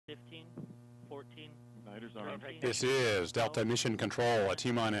Motors on. This is Delta Mission Control at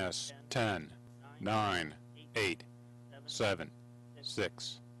T-minus 10, 9, 8, 7,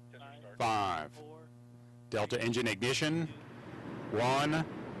 6, 5. Delta engine ignition, 1,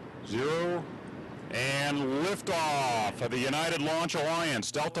 0, and liftoff of the United Launch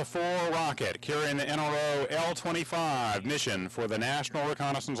Alliance Delta IV rocket carrying the NROL-25 mission for the National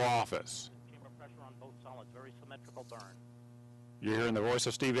Reconnaissance Office. Chamber pressure on both solids, very symmetrical burn. You're hearing the voice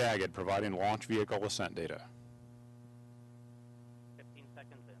of Steve Agate providing launch vehicle ascent data. 15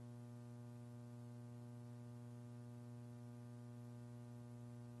 seconds in.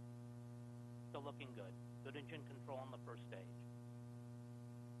 Still looking good. Good engine control on the first stage.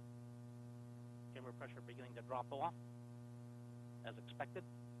 Chamber pressure beginning to drop off, as expected,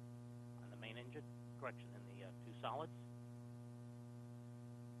 on the main engine. Correction in the two solids.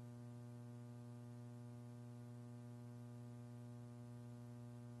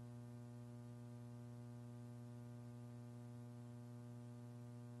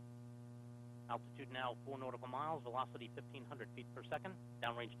 Altitude now 4 nautical miles, velocity 1,500 feet per second,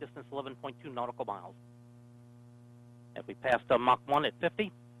 downrange distance 11.2 nautical miles. If we passed Mach 1 at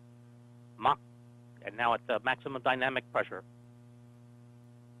 50, Mach, and now at maximum dynamic pressure.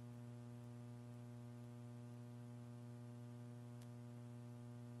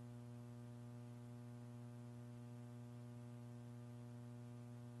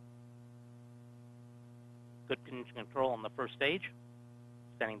 Good engine control on the first stage.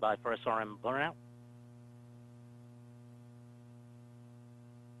 Standing by for SRM burnout.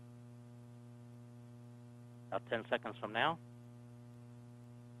 About 10 seconds from now.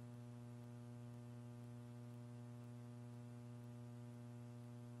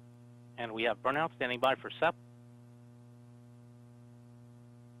 And we have burnout standing by for SEP.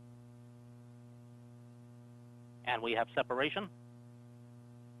 And we have separation.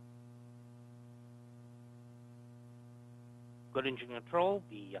 Good engine control.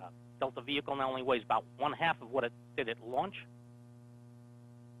 The Delta vehicle now only weighs about 1/2 of what it did at launch.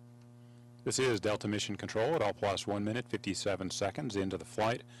 This is Delta Mission Control at L+ 1 minute 57 seconds into the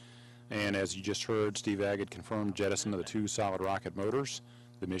flight. And as you just heard, Steve Agate confirmed jettison of the 2 solid rocket motors.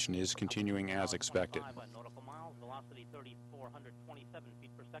 The mission is continuing as expected. Nautical miles, velocity 3,427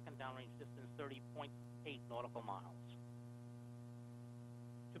 feet per second, downrange distance 30.8 nautical miles.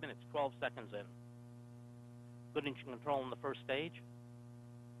 2 minutes, 12 seconds in. Good engine control in the first stage.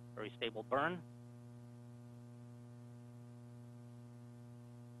 Very stable burn.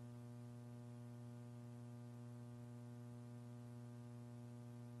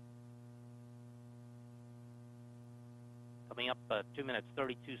 Coming up 2 minutes,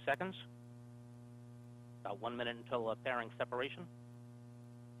 32 seconds. About 1 minute until pairing separation.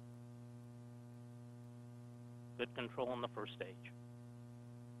 Good control on the first stage.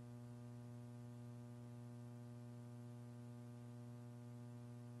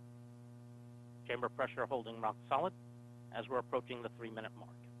 Chamber pressure holding rock solid as we're approaching the 3-minute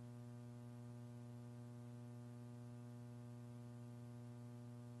mark.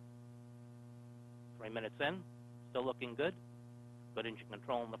 Three minutes in, still looking good. Good engine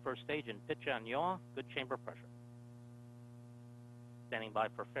control on the first stage and pitch on yaw, good chamber pressure. Standing by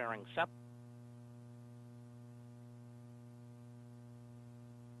for fairing SEP.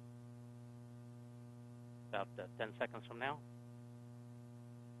 About 10 seconds from now.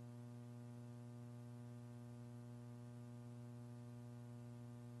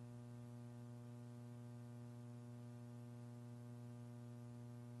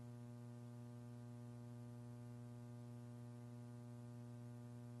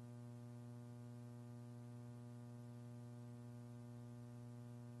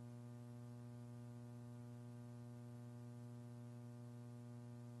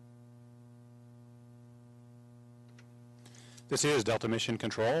 This is Delta Mission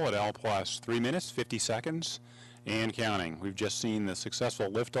Control at L+ 3 minutes 50 seconds and counting. We've just seen the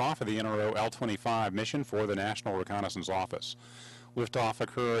successful liftoff of the NROL-25 mission for the National Reconnaissance Office. Liftoff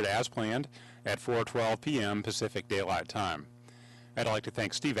occurred as planned at 4:12 p.m. Pacific Daylight Time. I'd like to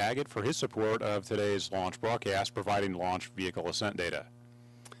thank Steve Agate for his support of today's launch broadcast, providing launch vehicle ascent data.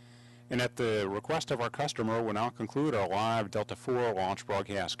 And at the request of our customer, we'll now conclude our live Delta IV launch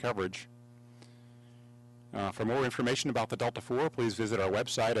broadcast coverage. For more information about the Delta IV, please visit our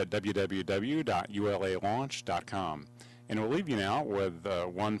website at www.ulalaunch.com. And we'll leave you now with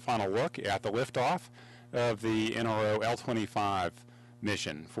one final look at the liftoff of the NROL-25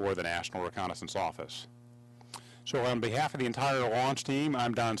 mission for the National Reconnaissance Office. So on behalf of the entire launch team,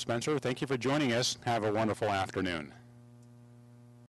 I'm Don Spencer. Thank you for joining us. Have a wonderful afternoon.